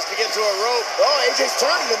of this is to get to a rope. Oh, AJ's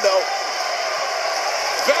turning him, though.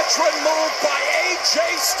 Veteran move by AJ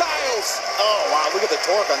Styles. Oh, wow, look at the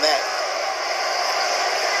torque on that.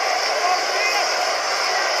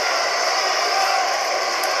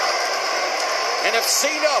 And if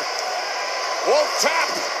Cena won't tap,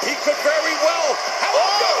 he could very well have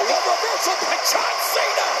a reversal by John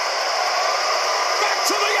Cena. Back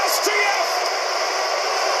to the STF.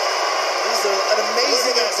 This is an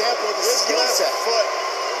amazing example of the skill set. Foot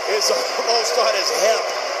is almost on his hip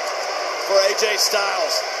for AJ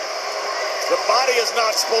Styles. The body is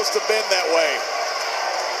not supposed to bend that way.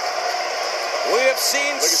 We have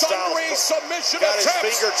seen sundry submission got attempts. Got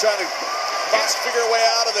his finger trying to figure a way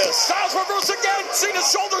out of this. Styles reverse again.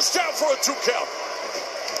 Cena's shoulders down for a 2 count.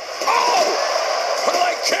 Oh! A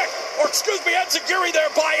leg kick. Or excuse me, enziguri there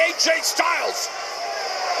by AJ Styles.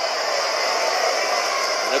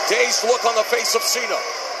 And a dazed look on the face of Cena.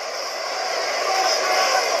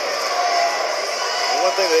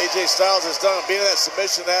 One thing that AJ Styles has done, being in that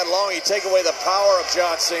submission that long, you take away the power of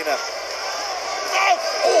John Cena.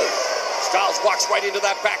 Oh! Styles walks right into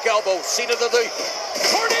that back elbow. Cena to the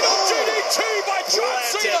tornado DDT by John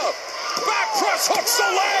Cena. Back press hooks the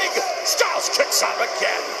leg. Styles kicks out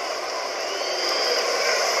again.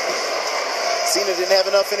 Cena didn't have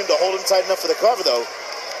enough in him to hold him tight enough for the cover, though.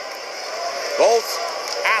 Both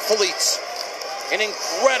athletes in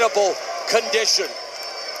incredible condition.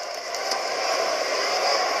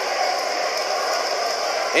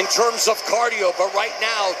 In terms of cardio, but right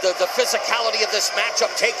now, the physicality of this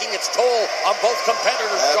matchup taking its toll on both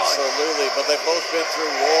competitors, John. Absolutely, but they've both been through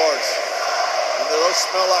wars. And those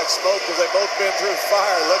smell like smoke because they've both been through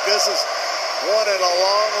fire. Look, this is one in a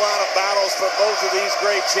long line of battles for both of these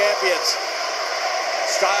great champions.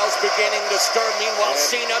 Styles beginning to stir, meanwhile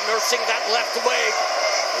Cena nursing that left leg.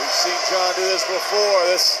 We've seen John do this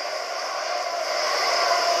before.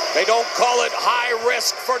 They don't call it high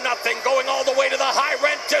risk for nothing. Going all the way to the high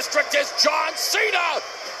rent district is John Cena.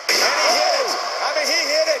 And he hit it. I mean, he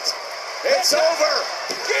hit it. It's over.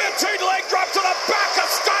 Guillotine leg drop to the back of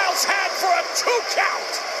Styles' head for a 2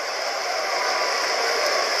 count.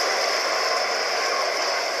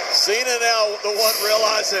 Cena now the one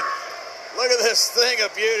realizing, look at this thing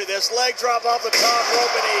of beauty. This leg drop off the top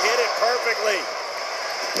rope and he hit it perfectly.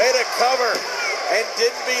 Made a cover. And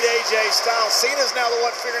didn't beat AJ Styles. Cena's now the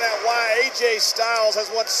one figuring out why AJ Styles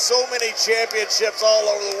has won so many championships all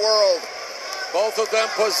over the world. Both of them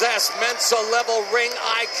possess Mensa-level ring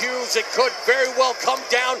IQs. It could very well come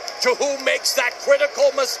down to who makes that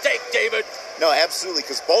critical mistake, David. No, absolutely,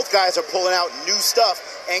 because both guys are pulling out new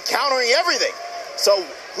stuff and countering everything. So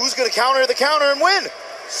who's going to counter the counter and win?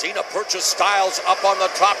 Cena purchased Styles up on the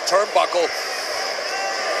top turnbuckle.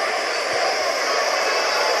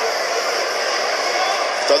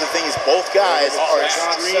 The other thing is both guys are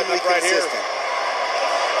extremely consistent.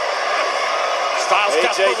 Styles AJ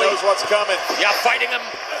desperately knows what's coming. Yeah, fighting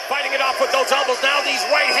it off with those elbows. Now these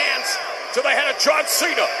right hands to the head of John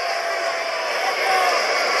Cena.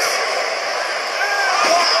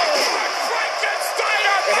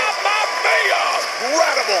 Frankensteiner, Mamma Mia!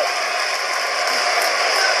 Incredible.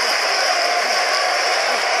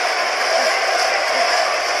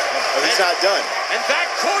 Oh, he's not done. And that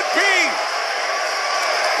could be.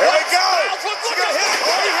 Here we go. Look He's gonna hit it.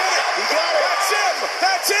 Oh, he hit it. He got it. That's it.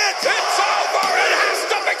 That's it. It's over. It has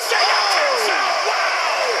to be Cena taps out.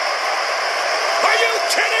 Wow. Are you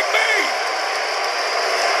kidding me?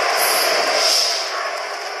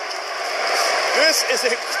 This is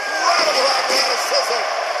incredible athleticism.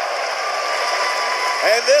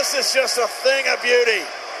 And this is just a thing of beauty.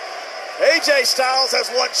 AJ Styles has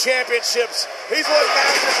won championships. He's won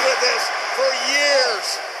matches with this for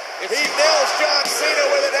years. He nails John Cena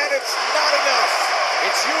with it, and it's not enough.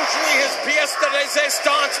 It's usually his pièce de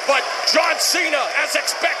résistance, but John Cena, as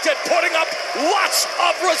expected, putting up lots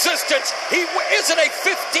of resistance. He isn't a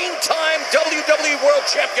 15-time WWE World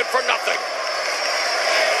Champion for nothing.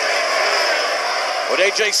 But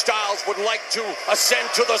AJ Styles would like to ascend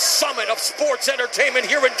to the summit of sports entertainment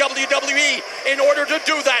here in WWE. In order to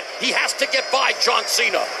do that, he has to get by John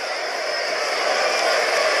Cena.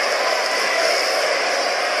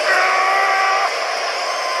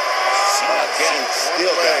 Again,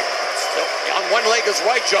 still on one leg is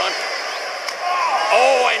right, John.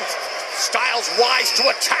 Oh, and Styles wise to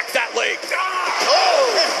attack that leg. Oh,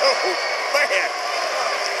 man.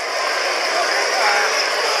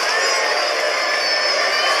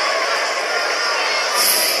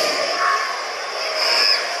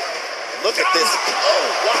 Look at this. Oh,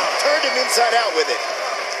 wow. Turned him inside out with it.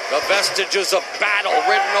 The vestiges of battle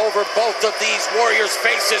written over both of these warriors'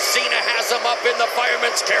 faces. Cena has him up in the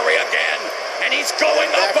fireman's carry again. And he's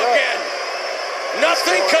going up again.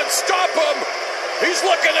 Nothing can stop him. He's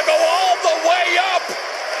looking to go all the way up.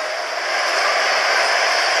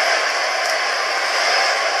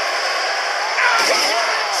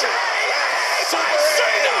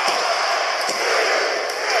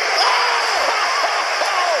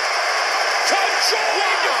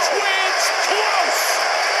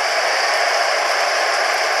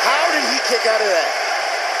 How did he kick out of that?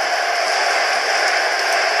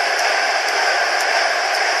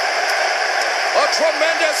 A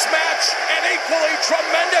tremendous match, an equally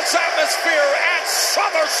tremendous atmosphere at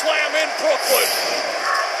SummerSlam in Brooklyn.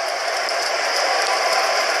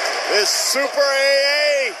 This Super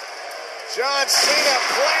AA. John Cena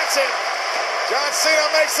plants him. John Cena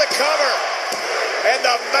makes the cover. And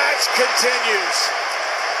the match continues.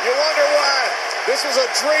 You wonder why this was a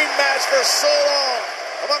dream match for so long.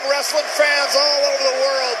 Among wrestling fans all over the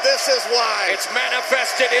world, this is why. It's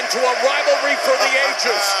manifested into a rivalry for the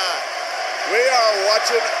ages. We are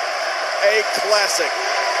watching a classic.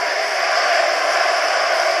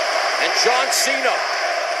 And John Cena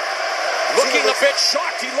looking a bit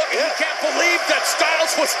shocked. He can't believe that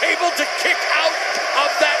Styles was able to kick out of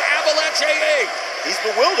that Avalanche AA. He's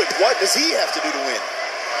bewildered. What does he have to do to win?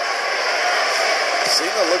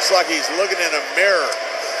 Cena looks like he's looking in a mirror.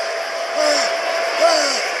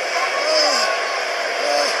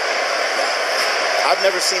 I've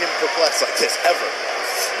never seen him perplexed like this, ever.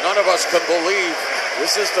 None of us can believe.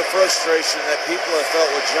 This is the frustration that people have felt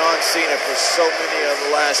with John Cena for so many of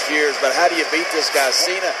the last years. But how do you beat this guy?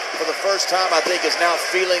 Cena, for the first time, I think, is now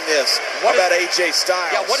feeling this. What about AJ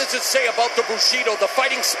Styles? Yeah, what does it say about the Bushido, the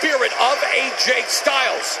fighting spirit of AJ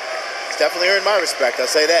Styles? He's definitely earned my respect, I'll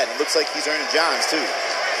say that. It looks like he's earning John's, too.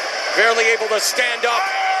 Barely able to stand up.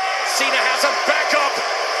 Cena has him back up.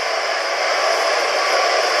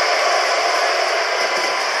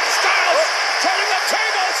 Styles turning the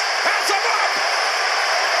tables, has him up.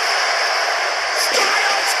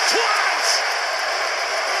 Styles clutch.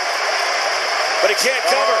 But he can't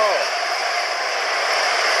cover.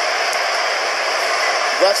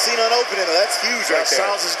 Left Cena unopened, that's huge right there.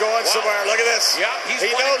 Styles is going somewhere. Look at this. Yeah,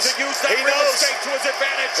 he knows to use that real estate to his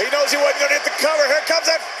advantage. He knows he wasn't going to hit the cover. Here comes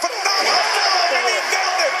that phenomenal fall, and he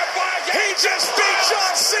nailed it. He just beat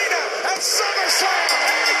John Cena at SummerSlam.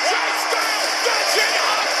 AJ Styles does it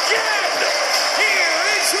again. Here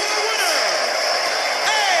is your winner,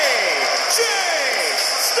 AJ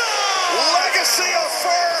Styles. Legacy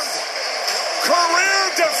affirmed. Career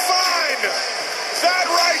defined. That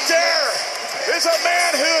right there is a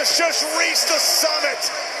man who has just reached the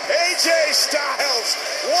summit. AJ Styles,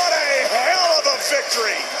 what a hell of a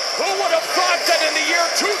victory. Who would have thought that in the year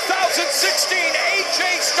 2016, AJ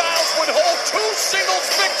Styles would hold 2 singles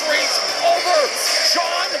victories over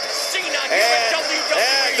John Cena here in WWE?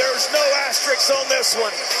 And there's no asterisks on this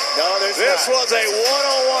one. No, there's This not. was a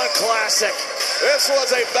one-on-one classic. This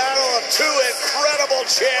was a battle of 2 incredible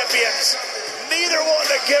champions. Neither one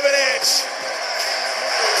to give an inch.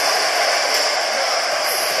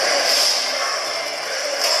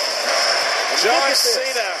 John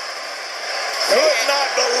Cena could not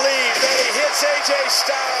believe that he hits AJ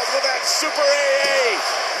Styles with that Super AA,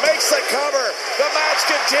 makes the cover. The match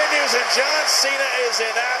continues, and John Cena is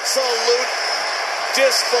in absolute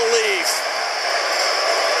disbelief.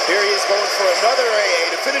 Here he is going for another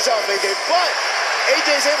AA to finish off AJ, but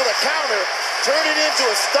AJ's able to counter, turn it into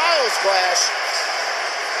a Styles Clash.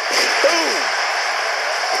 Boom!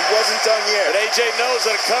 But he wasn't done yet. But AJ knows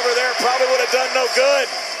that a cover there probably would have done no good.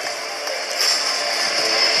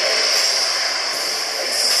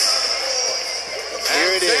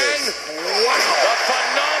 Here it is. Wow, the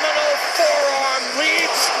phenomenal forearm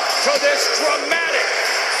leads to this dramatic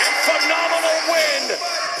and phenomenal win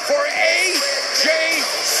for AJ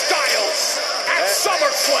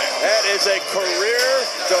That is a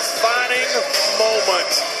career-defining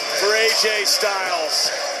moment for AJ Styles.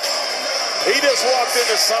 He just walked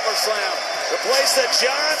into SummerSlam, the place that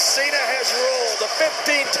John Cena has ruled, the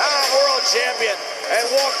 15-time world champion, and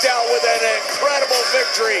walked out with an incredible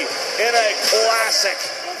victory in a classic.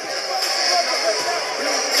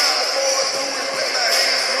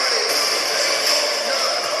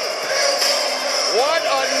 What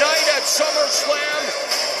a night at SummerSlam,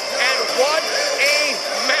 and what a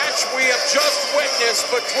match we have just witnessed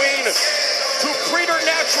between two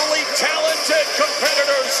preternaturally talented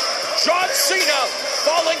competitors. John Cena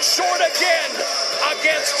falling short again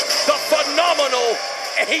against the phenomenal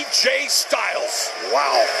AJ Styles.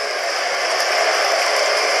 Wow.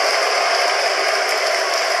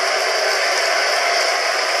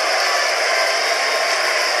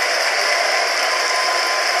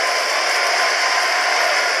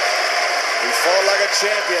 Fought like a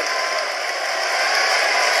champion.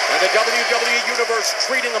 And the WWE Universe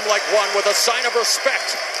treating him like one with a sign of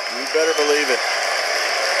respect. You better believe it.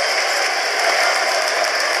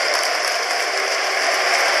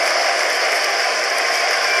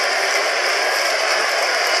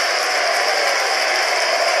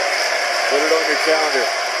 Put it on your calendar.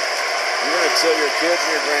 You're going to tell your kids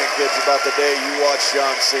and your grandkids about the day you watch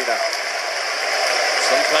John Cena.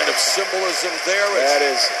 Some kind of symbolism there. That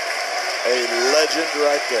is a legend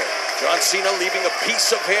right there. John Cena leaving a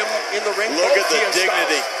piece of him in the ring. Look at the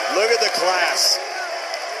dignity. Look at the class.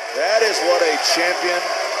 That is what a champion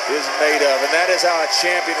is made of, and that is how a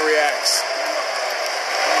champion reacts.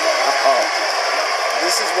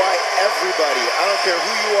 This is why everybody, I don't care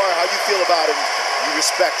who you are, how you feel about him, you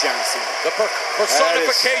respect John Cena. The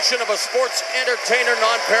personification of a sports entertainer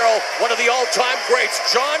non-peril, one of the all-time greats,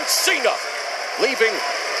 John Cena, leaving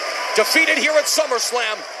defeated here at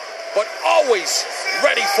SummerSlam, but always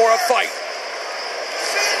ready for a fight.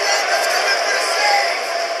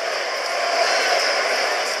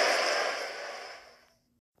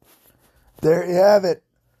 There you have it.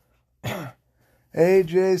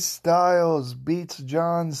 AJ Styles beats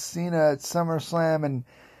John Cena at SummerSlam, and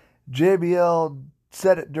JBL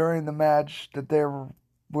said it during the match that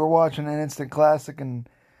we're watching an instant classic, and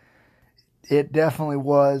it definitely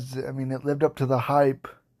was. I mean, it lived up to the hype.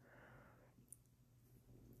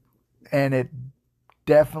 And it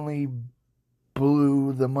definitely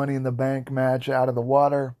blew the Money in the Bank match out of the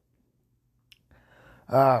water.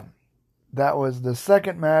 That was the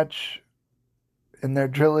second match in their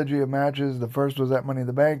trilogy of matches. The first was at Money in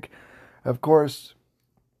the Bank. Of course,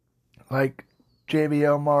 like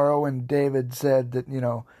JBL, Morrow, and David said that,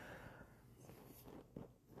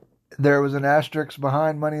 there was an asterisk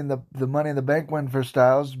behind the Money in the Bank win for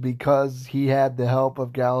Styles because he had the help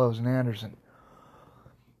of Gallows and Anderson.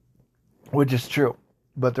 Which is true.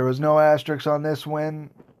 But there was no asterisk on this win.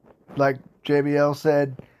 Like JBL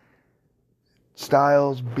said,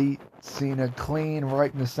 Styles beat Cena clean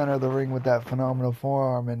right in the center of the ring with that phenomenal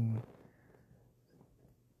forearm, and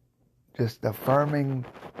just affirming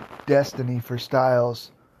destiny for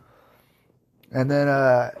Styles. And then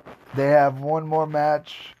they have one more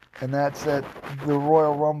match, and that's at the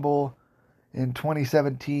Royal Rumble in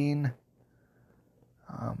 2017.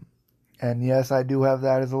 And yes, I do have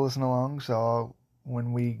that as a listen along, so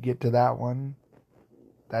when we get to that one,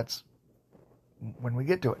 that's when we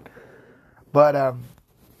get to it. But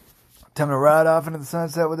time to ride off into the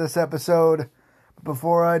sunset with this episode.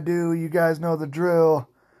 Before I do, you guys know the drill.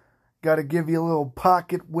 Got to give you a little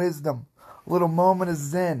pocket wisdom, a little moment of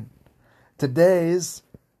zen. Today's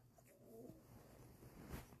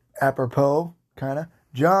apropos, kind of,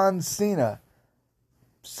 John Cena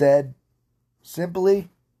said simply,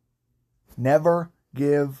 never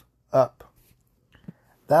give up.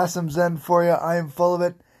 That's some zen for you. I am full of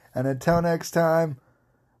it. And until next time,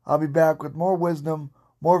 I'll be back with more wisdom,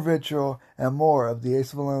 more vitriol, and more of the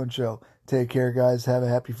Ace of Alone Show. Take care, guys. Have a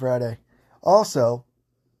happy Friday. Also,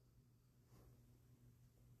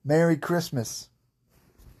 Merry Christmas.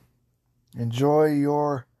 Enjoy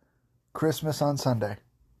your Christmas on Sunday.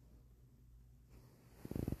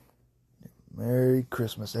 Merry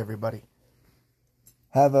Christmas, everybody.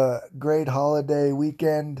 Have a great holiday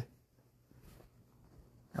weekend.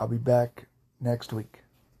 I'll be back next week.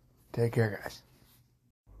 Take care, guys.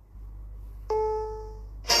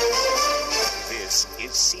 This is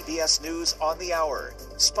is CBS News on the Hour,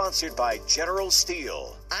 sponsored by General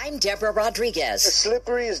Steel. I'm Deborah Rodriguez. It's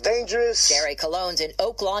slippery, it's dangerous. Jerry Cologne's in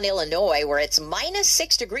Oak Lawn, Illinois, where it's minus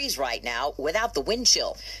 6 degrees right now without the wind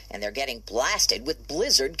chill. And they're getting blasted with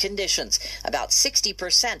blizzard conditions. About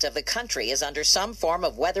 60% of the country is under some form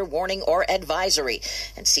of weather warning or advisory.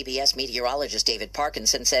 And CBS meteorologist David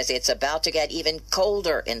Parkinson says it's about to get even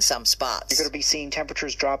colder in some spots. You're going to be seeing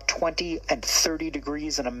temperatures drop 20 and 30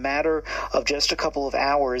 degrees in a matter of just a couple of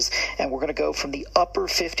hours. And we're going to go from the upper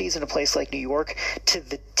 50s in a place like New York to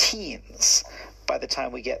the teens by the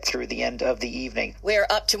time we get through the end of the evening. We're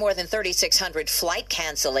up to more than 3,600 flight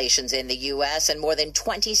cancellations in the U.S. and more than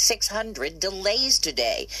 2,600 delays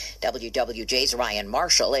today. WWJ's Ryan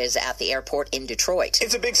Marshall is at the airport in Detroit.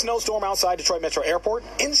 It's a big snowstorm outside Detroit Metro Airport.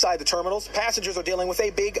 Inside the terminals, passengers are dealing with a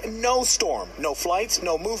big no storm. No flights,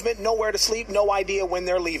 no movement, nowhere to sleep, no idea when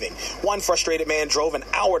they're leaving. One frustrated man drove an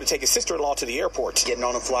hour to take his sister-in-law to the airport. Getting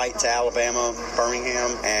on a flight to Alabama,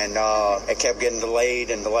 Birmingham, and it kept getting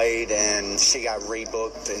delayed, and she got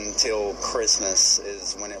rebooked until Christmas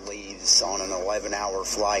is when it leaves on an 11-hour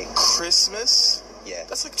flight. Christmas? Yeah.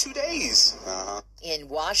 That's like 2 days. Uh-huh. In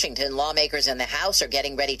Washington, lawmakers in the House are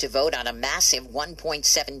getting ready to vote on a massive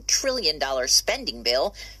 $1.7 trillion spending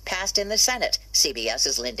bill passed in the Senate.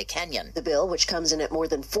 CBS's Linda Kenyon. The bill, which comes in at more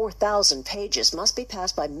than 4,000 pages, must be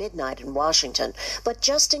passed by midnight in Washington. But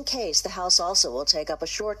just in case, the House also will take up a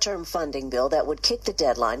short-term funding bill that would kick the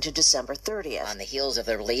deadline to December 30th. On the heels of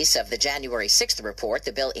the release of the January 6th report,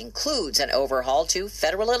 the bill includes an overhaul to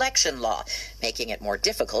federal election law, making it more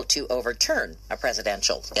difficult to overturn a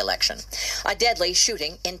presidential election. A deadly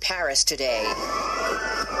shooting in Paris today.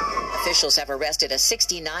 Officials have arrested a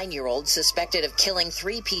 69-year-old suspected of killing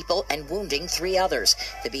 3 people and wounding 3 others.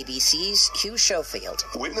 The BBC's Hugh Schofield.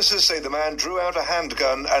 Witnesses say the man drew out a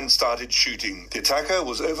handgun and started shooting. The attacker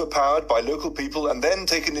was overpowered by local people and then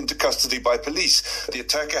taken into custody by police. The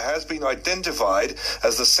attacker has been identified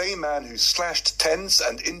as the same man who slashed tents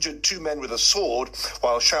and injured 2 men with a sword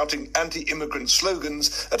while shouting anti-immigrant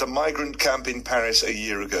slogans at a migrant camp in Paris a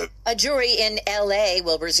year ago. A jury in L.A.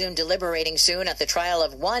 will resume deliberating soon at the trial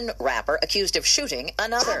of one rapper accused of shooting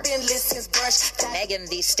another. Megan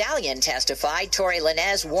Thee Stallion testified Tory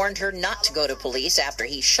Lanez warned her not to go to police after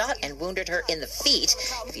he shot and wounded her in the feet.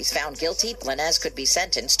 If he's found guilty, Lanez could be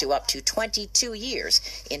sentenced to up to 22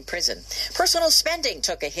 years in prison. Personal spending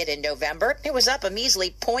took a hit in November. It was up a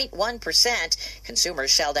measly 0.1%.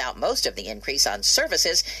 Consumers shelled out most of the increase on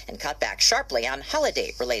services and cut back sharply on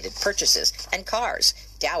holiday-related purchases and cars.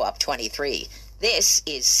 Dow up 23. This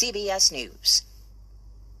is CBS News.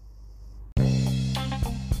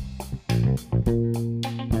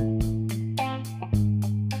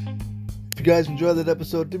 If you guys enjoyed that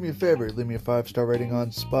episode, do me a favor, leave me a 5-star rating on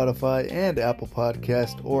Spotify and Apple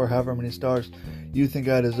Podcast, or however many stars you think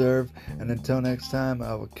I deserve. And until next time,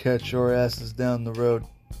 I will catch your asses down the road.